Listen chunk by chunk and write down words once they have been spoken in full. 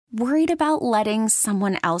Worried about letting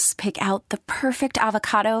someone else pick out the perfect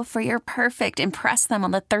avocado for your perfect impress them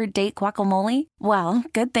on the third date guacamole? Well,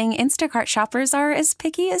 good thing Instacart shoppers are as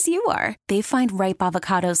picky as you are. They find ripe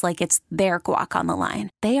avocados like it's their guac on the line.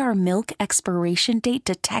 They are milk expiration date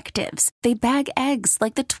detectives. They bag eggs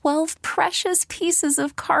like the 12 precious pieces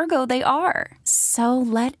of cargo they are. So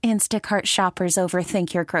let Instacart shoppers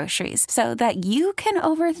overthink your groceries so that you can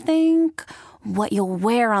overthink what you'll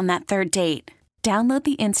wear on that third date. Download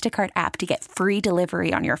the Instacart app to get free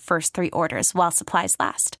delivery on your first 3 orders while supplies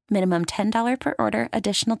last. Minimum $10 per order.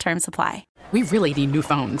 Additional terms apply. We really need new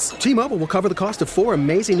phones. T-Mobile will cover the cost of 4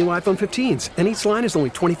 amazing new iPhone 15s, and each line is only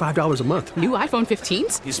 $25 a month. New iPhone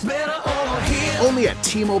 15s? It's better over here. Only at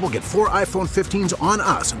T-Mobile, get 4 iPhone 15s on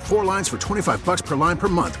us and 4 lines for $25 per line per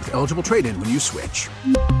month with eligible trade-in when you switch.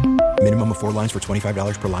 Minimum of 4 lines for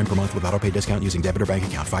 $25 per line per month with autopay discount using debit or bank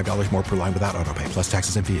account. $5 more per line without autopay, plus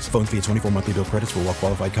taxes and fees. Phone fee at 24 monthly bill credits for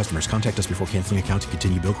well-qualified customers. Contact us before canceling account to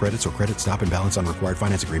continue bill credits or credit stop and balance on required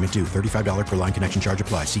finance agreement due. $35 per line connection charge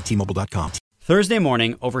applies. See T-Mobile.com. Thursday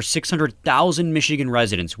morning, over 600,000 Michigan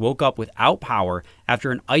residents woke up without power after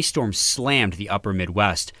an ice storm slammed the upper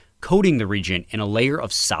Midwest, coating the region in a layer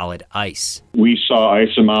of solid ice. We saw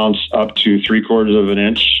ice amounts up to 3/4 of an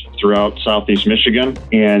inch throughout southeast Michigan,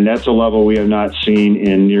 and that's a level we have not seen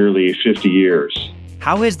in nearly 50 years.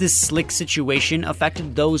 How has this slick situation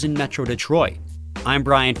affected those in Metro Detroit? I'm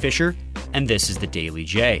Brian Fisher, and this is the Daily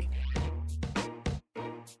J.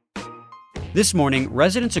 This morning,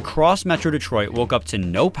 residents across Metro Detroit woke up to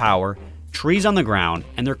no power, trees on the ground,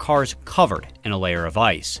 and their cars covered in a layer of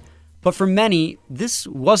ice. But for many, this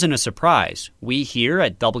wasn't a surprise. We here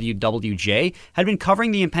at WWJ had been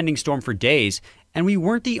covering the impending storm for days, and we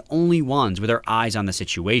weren't the only ones with our eyes on the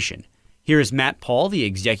situation. Here is Matt Paul, the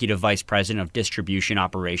Executive Vice President of Distribution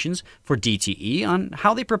Operations for DTE, on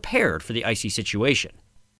how they prepared for the icy situation.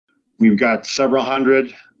 We've got several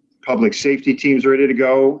hundred public safety teams ready to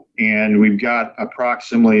go, and we've got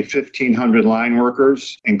approximately 1,500 line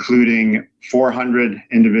workers, including 400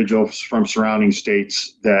 individuals from surrounding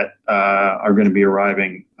states that are going to be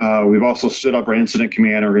arriving. We've also stood up our incident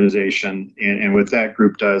command organization, and what that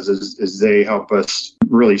group does is they help us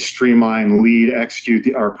really streamline, lead,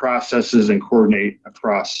 execute our processes, and coordinate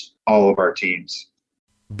across all of our teams.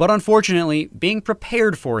 But unfortunately, being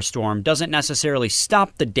prepared for a storm doesn't necessarily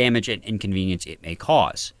stop the damage and inconvenience it may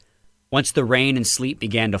cause. Once the rain and sleet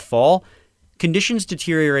began to fall, conditions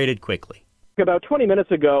deteriorated quickly. About 20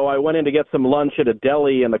 minutes ago, I went in to get some lunch at a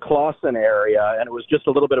deli in the Clawson area, and it was just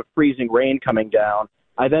a little bit of freezing rain coming down.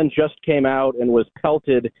 I then just came out and was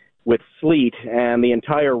pelted with sleet, and the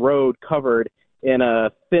entire road covered in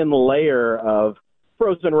a thin layer of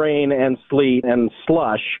frozen rain and sleet and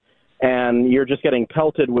slush, and you're just getting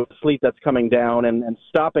pelted with sleet that's coming down, and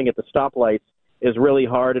stopping at the stoplights is really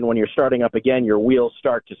hard, and when you're starting up again, your wheels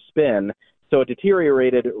start to spin. So it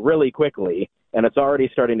deteriorated really quickly, and it's already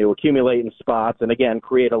starting to accumulate in spots and, again,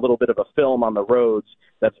 create a little bit of a film on the roads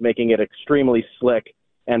that's making it extremely slick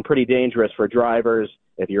and pretty dangerous for drivers.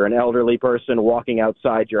 If you're an elderly person walking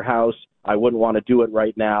outside your house, I wouldn't want to do it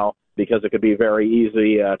right now because it could be very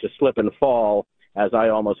easy to slip and fall, as I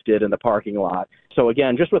almost did in the parking lot. So,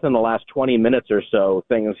 again, just within the last 20 minutes or so,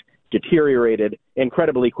 things deteriorated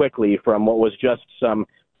incredibly quickly from what was just some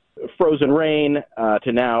frozen rain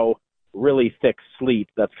to now really thick sleet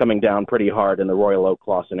that's coming down pretty hard in the Royal Oak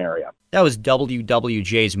Clawson area. That was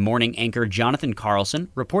WWJ's morning anchor Jonathan Carlson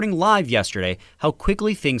reporting live yesterday how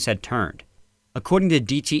quickly things had turned. According to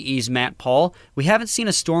DTE's Matt Paul, we haven't seen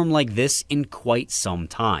a storm like this in quite some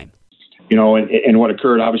time. You know, and what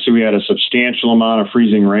occurred, obviously we had a substantial amount of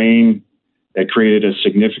freezing rain that created a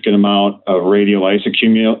significant amount of radial ice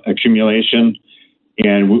accumulation.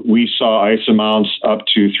 And we saw ice amounts up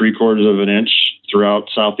to 3/4 of an inch throughout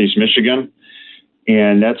southeast Michigan.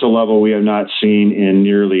 And that's a level we have not seen in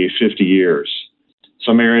nearly 50 years.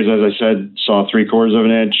 Some areas, as I said, saw 3/4 of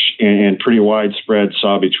an inch, and pretty widespread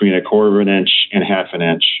saw between 1/4 of an inch and 1/2 an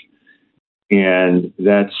inch. And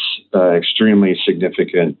that's extremely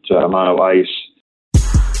significant amount of ice.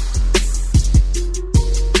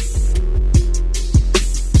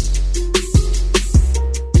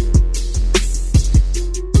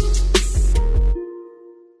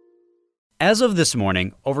 As of this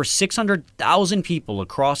morning, over 600,000 people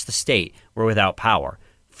across the state were without power.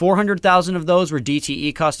 400,000 of those were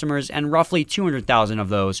DTE customers, and roughly 200,000 of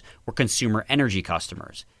those were consumer energy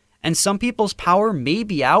customers. And some people's power may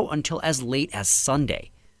be out until as late as Sunday.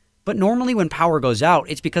 But normally when power goes out,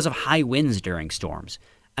 it's because of high winds during storms.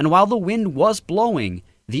 And while the wind was blowing,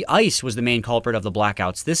 the ice was the main culprit of the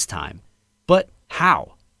blackouts this time. But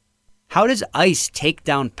how? How does ice take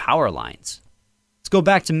down power lines? Let's go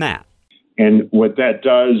back to Matt. And what that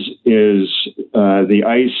does is the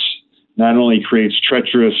ice not only creates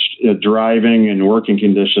treacherous driving and working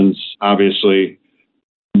conditions, obviously,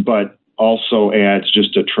 but also adds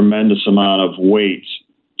just a tremendous amount of weight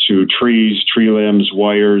to trees, tree limbs,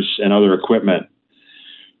 wires, and other equipment.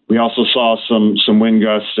 We also saw some wind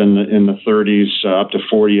gusts in the 30s, up to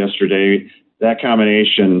 40 yesterday. That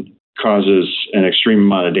combination causes an extreme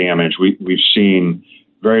amount of damage. We've seen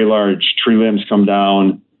very large tree limbs come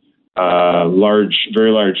down,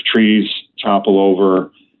 very large trees topple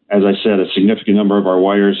over. As I said, a significant number of our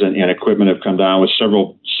wires and equipment have come down, with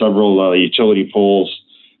several utility poles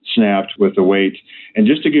snapped with the weight. And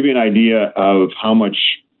just to give you an idea of how much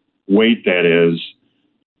weight that is,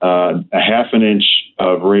 a half an inch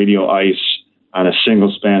of radial ice on a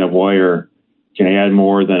single span of wire can add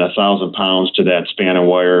more than 1,000 pounds to that span of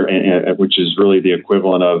wire, which is really the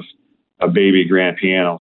equivalent of a baby grand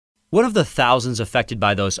piano. One of the thousands affected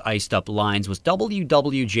by those iced up lines was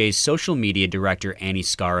WWJ's social media director, Annie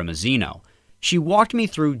Scaramazino. She walked me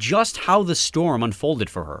through just how the storm unfolded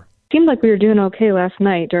for her. It seemed like we were doing okay last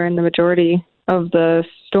night during the majority of the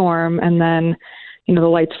storm, and then, the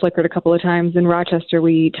lights flickered a couple of times. In Rochester,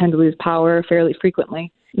 we tend to lose power fairly frequently.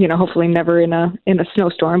 Hopefully never in a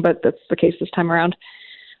snowstorm, but that's the case this time around.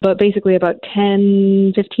 But basically about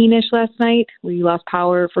 10:15-ish last night, we lost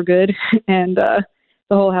power for good, and the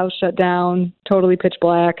whole house shut down, totally pitch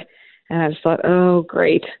black, and I just thought, oh,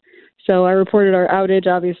 great. So I reported our outage,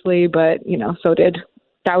 obviously, but, so did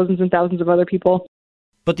thousands and thousands of other people.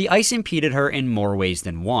 But the ice impeded her in more ways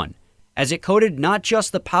than one, as it coated not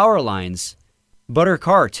just the power lines, but her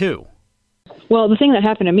car, too. Well, the thing that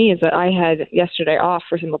happened to me is that I had yesterday off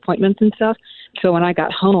for some appointments and stuff. So when I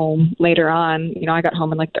got home later on, I got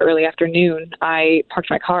home in like the early afternoon, I parked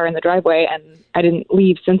my car in the driveway and I didn't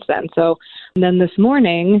leave since then. So then this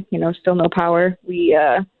morning, still no power. We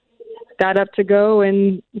got up to go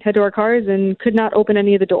and head to our cars and could not open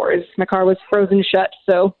any of the doors. My car was frozen shut.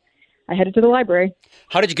 So I headed to the library.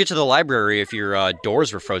 How did you get to the library if your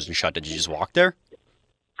doors were frozen shut? Did you just walk there?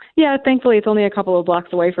 Yeah, thankfully it's only a couple of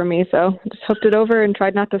blocks away from me, so just hooked it over and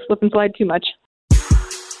tried not to slip and slide too much.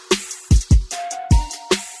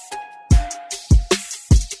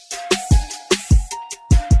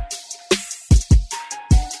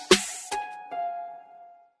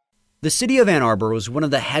 The city of Ann Arbor was one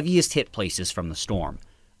of the heaviest hit places from the storm.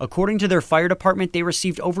 According to their fire department, they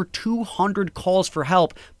received over 200 calls for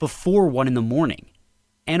help before 1 a.m.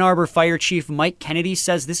 Ann Arbor Fire Chief Mike Kennedy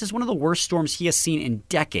says this is one of the worst storms he has seen in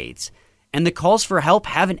decades, and the calls for help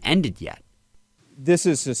haven't ended yet. This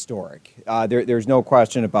is historic. There's no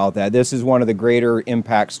question about that. This is one of the greater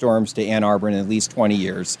impact storms to Ann Arbor in at least 20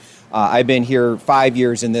 years. I've been here 5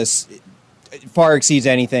 years, and this far exceeds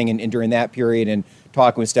anything and during that period, and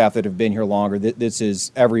talking with staff that have been here longer, this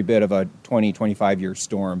is every bit of a 20, 25-year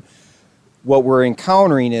storm. What we're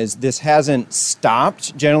encountering is this hasn't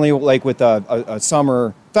stopped. Generally, like with a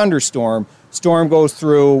summer thunderstorm, storm goes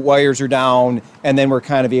through, wires are down, and then we're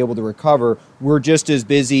kind of able to recover. We're just as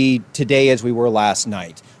busy today as we were last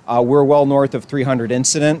night. We're well north of 300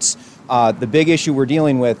 incidents. The big issue we're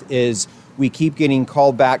dealing with is we keep getting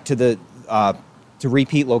called back to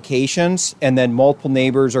repeat locations, and then multiple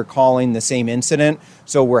neighbors are calling the same incident.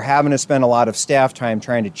 So we're having to spend a lot of staff time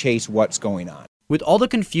trying to chase what's going on. With all the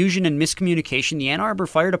confusion and miscommunication, the Ann Arbor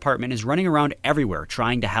Fire Department is running around everywhere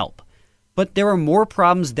trying to help. But there are more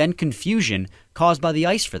problems than confusion caused by the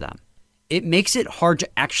ice for them. It makes it hard to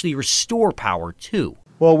actually restore power, too.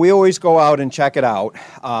 Well, we always go out and check it out.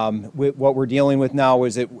 What we're dealing with now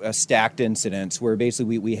is stacked incidents where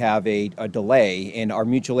basically we have a delay, and our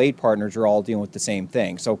mutual aid partners are all dealing with the same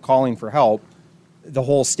thing. So calling for help, the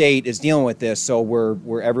whole state is dealing with this, so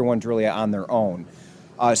everyone's really on their own.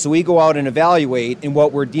 So we go out and evaluate, and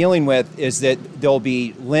what we're dealing with is that there'll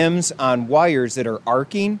be limbs on wires that are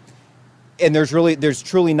arcing, and there's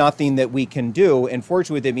truly nothing that we can do. And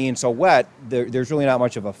fortunately, with it being so wet, there's really not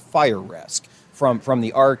much of a fire risk from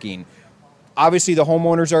the arcing. Obviously, the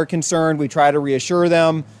homeowners are concerned. We try to reassure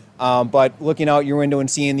them, but looking out your window and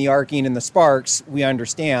seeing the arcing and the sparks, we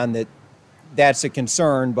understand that that's a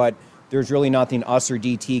concern, but there's really nothing us or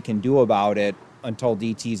DT can do about it until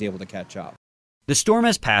DT is able to catch up. The storm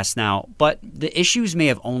has passed now, but the issues may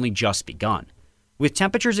have only just begun. With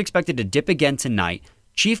temperatures expected to dip again tonight,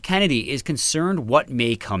 Chief Kennedy is concerned what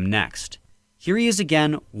may come next. Here he is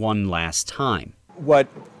again one last time. What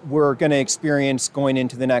we're going to experience going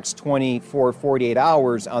into the next 24, 48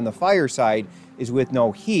 hours on the fire side is with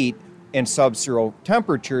no heat and sub-zero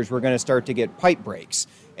temperatures, we're going to start to get pipe breaks.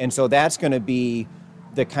 And so that's going to be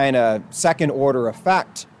the kind of second order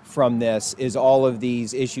effect from this, is all of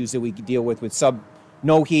these issues that we deal with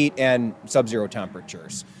no heat and sub-zero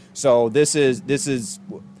temperatures. So this is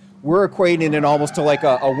we're equating it almost to like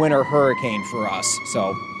a winter hurricane for us.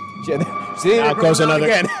 So see, out goes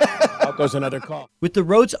another call. With the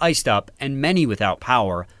roads iced up and many without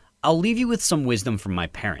power, I'll leave you with some wisdom from my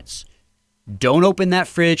parents. Don't open that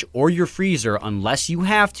fridge or your freezer unless you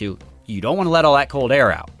have to. You don't want to let all that cold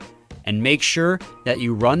air out. And make sure that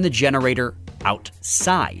you run the generator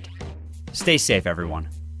outside. Stay safe, everyone.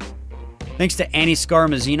 Thanks to Annie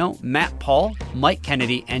Scarmazzino, Matt Paul, Mike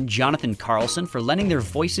Kennedy, and Jonathan Carlson for lending their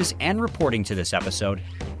voices and reporting to this episode.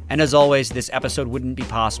 And as always, this episode wouldn't be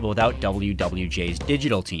possible without WWJ's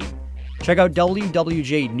digital team. Check out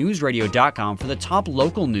WWJNewsRadio.com for the top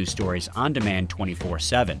local news stories on demand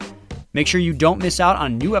 24/7. Make sure you don't miss out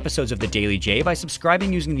on new episodes of The Daily J by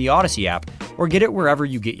subscribing using the Odyssey app or get it wherever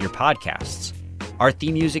you get your podcasts. Our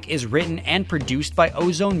theme music is written and produced by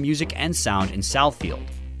Ozone Music and Sound in Southfield.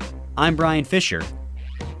 I'm Brian Fisher,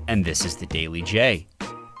 and this is The Daily J.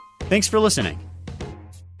 Thanks for listening.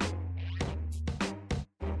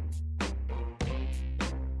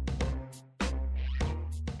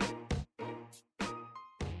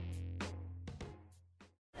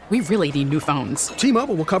 We really need new phones.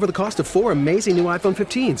 T-Mobile will cover the cost of 4 amazing new iPhone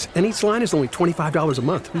 15s, and each line is only $25 a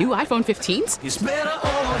month. New iPhone 15s? It's better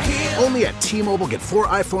over here. Only at T-Mobile, get 4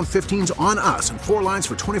 iPhone 15s on us and 4 lines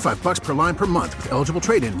for $25 per line per month with eligible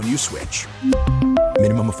trade-in when you switch.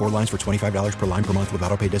 Minimum of 4 lines for $25 per line per month with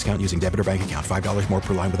autopay discount using debit or bank account. $5 more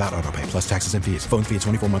per line without autopay, plus taxes and fees. Phone fee at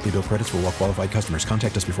 24 monthly bill credits for well-qualified customers.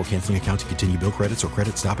 Contact us before canceling account to continue bill credits or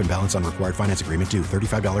credit stop and balance on required finance agreement due.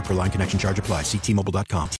 $35 per line connection charge applies. See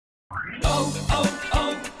T-Mobile.com.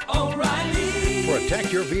 O'Reilly.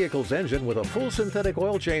 Protect your vehicle's engine with a full synthetic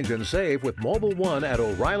oil change and save with Mobil 1 at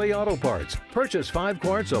O'Reilly Auto Parts. Purchase 5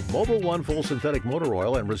 quarts of Mobil 1 full synthetic motor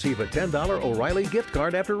oil and receive a $10 O'Reilly gift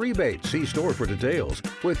card after rebate. See store for details.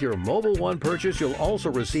 With your Mobil 1 purchase, you'll also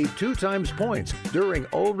receive 2 times points during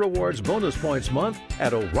O Rewards Bonus Points Month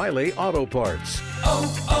at O'Reilly Auto Parts.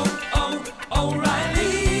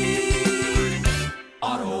 O'Reilly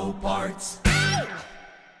Auto Parts.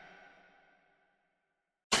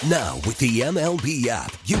 Now, with the MLB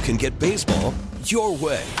app, you can get baseball your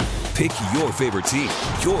way. Pick your favorite team,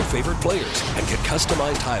 your favorite players, and get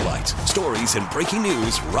customized highlights, stories, and breaking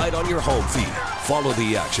news right on your home feed. Follow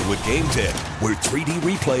the action with Game 10, where 3D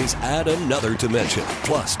replays add another dimension.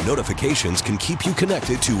 Plus, notifications can keep you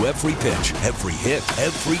connected to every pitch, every hit,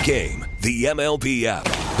 every game. The MLB app.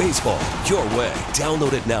 Baseball your way.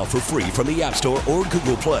 Download it now for free from the App Store or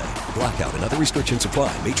Google Play. Blackout and other restrictions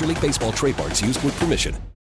apply. Major League Baseball trademarks used with permission.